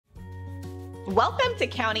Welcome to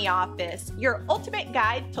County Office, your ultimate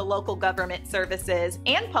guide to local government services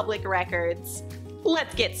and public records.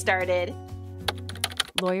 Let's get started.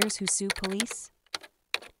 Lawyers who sue police?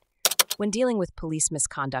 When dealing with police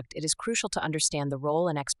misconduct, it is crucial to understand the role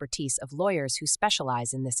and expertise of lawyers who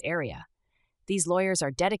specialize in this area. These lawyers are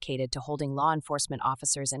dedicated to holding law enforcement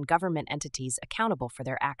officers and government entities accountable for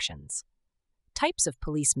their actions. Types of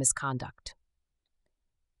police misconduct.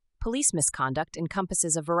 Police misconduct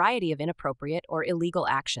encompasses a variety of inappropriate or illegal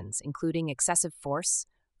actions, including excessive force,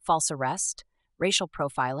 false arrest, racial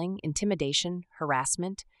profiling, intimidation,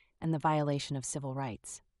 harassment, and the violation of civil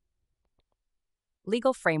rights.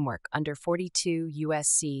 Legal framework under 42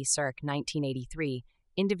 U.S.C. Circ. 1983,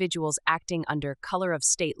 individuals acting under color of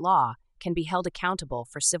state law can be held accountable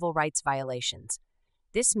for civil rights violations.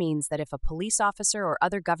 This means that if a police officer or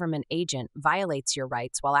other government agent violates your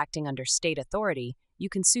rights while acting under state authority, you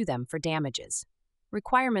can sue them for damages.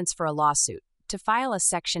 Requirements for a lawsuit. To file a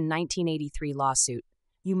Section 1983 lawsuit,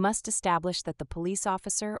 you must establish that the police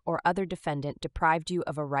officer or other defendant deprived you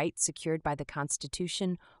of a right secured by the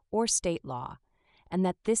Constitution or state law, and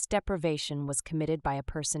that this deprivation was committed by a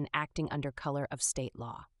person acting under color of state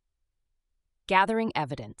law. Gathering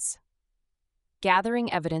evidence.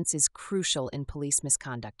 Gathering evidence is crucial in police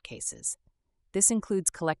misconduct cases. This includes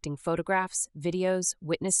collecting photographs, videos,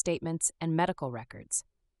 witness statements, and medical records.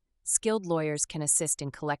 Skilled lawyers can assist in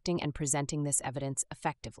collecting and presenting this evidence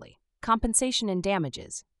effectively. Compensation and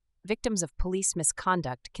damages. Victims of police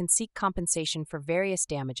misconduct can seek compensation for various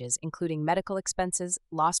damages, including medical expenses,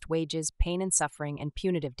 lost wages, pain and suffering, and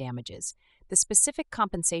punitive damages. The specific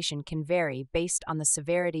compensation can vary based on the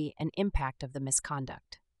severity and impact of the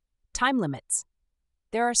misconduct. Time limits.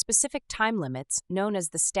 There are specific time limits, known as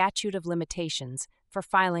the statute of limitations, for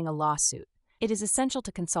filing a lawsuit. It is essential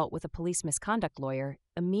to consult with a police misconduct lawyer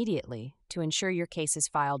immediately to ensure your case is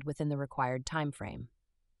filed within the required time frame.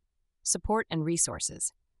 Support and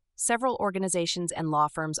resources. Several organizations and law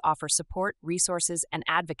firms offer support, resources, and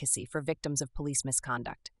advocacy for victims of police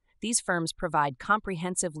misconduct. These firms provide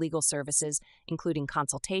comprehensive legal services, including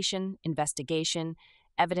consultation, investigation,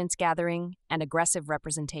 evidence gathering, and aggressive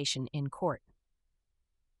representation in court.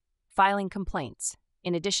 Filing complaints.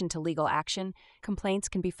 In addition to legal action, complaints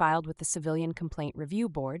can be filed with the Civilian Complaint Review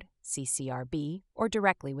Board, CCRB, or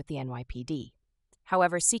directly with the NYPD.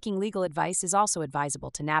 However, seeking legal advice is also advisable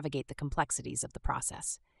to navigate the complexities of the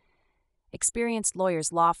process. Experienced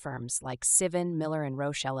lawyers' law firms like Sivin, Miller &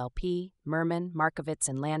 Roche LLP, Merman, Markovitz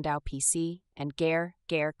 & Landau PC, and Gare,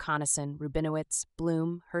 Conason, Rubinowitz,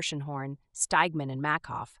 Bloom, Hirschenhorn, Steigman, and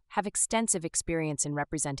Mackhoff have extensive experience in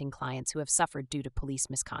representing clients who have suffered due to police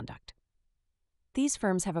misconduct. These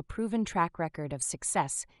firms have a proven track record of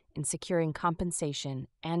success in securing compensation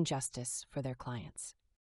and justice for their clients.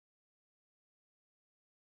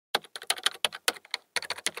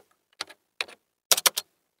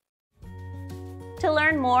 To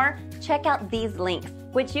learn more, check out these links,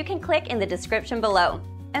 which you can click in the description below.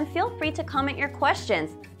 And feel free to comment your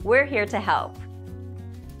questions. We're here to help.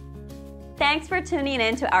 Thanks for tuning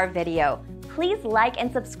in to our video. Please like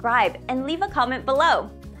and subscribe and leave a comment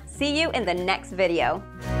below. See you in the next video.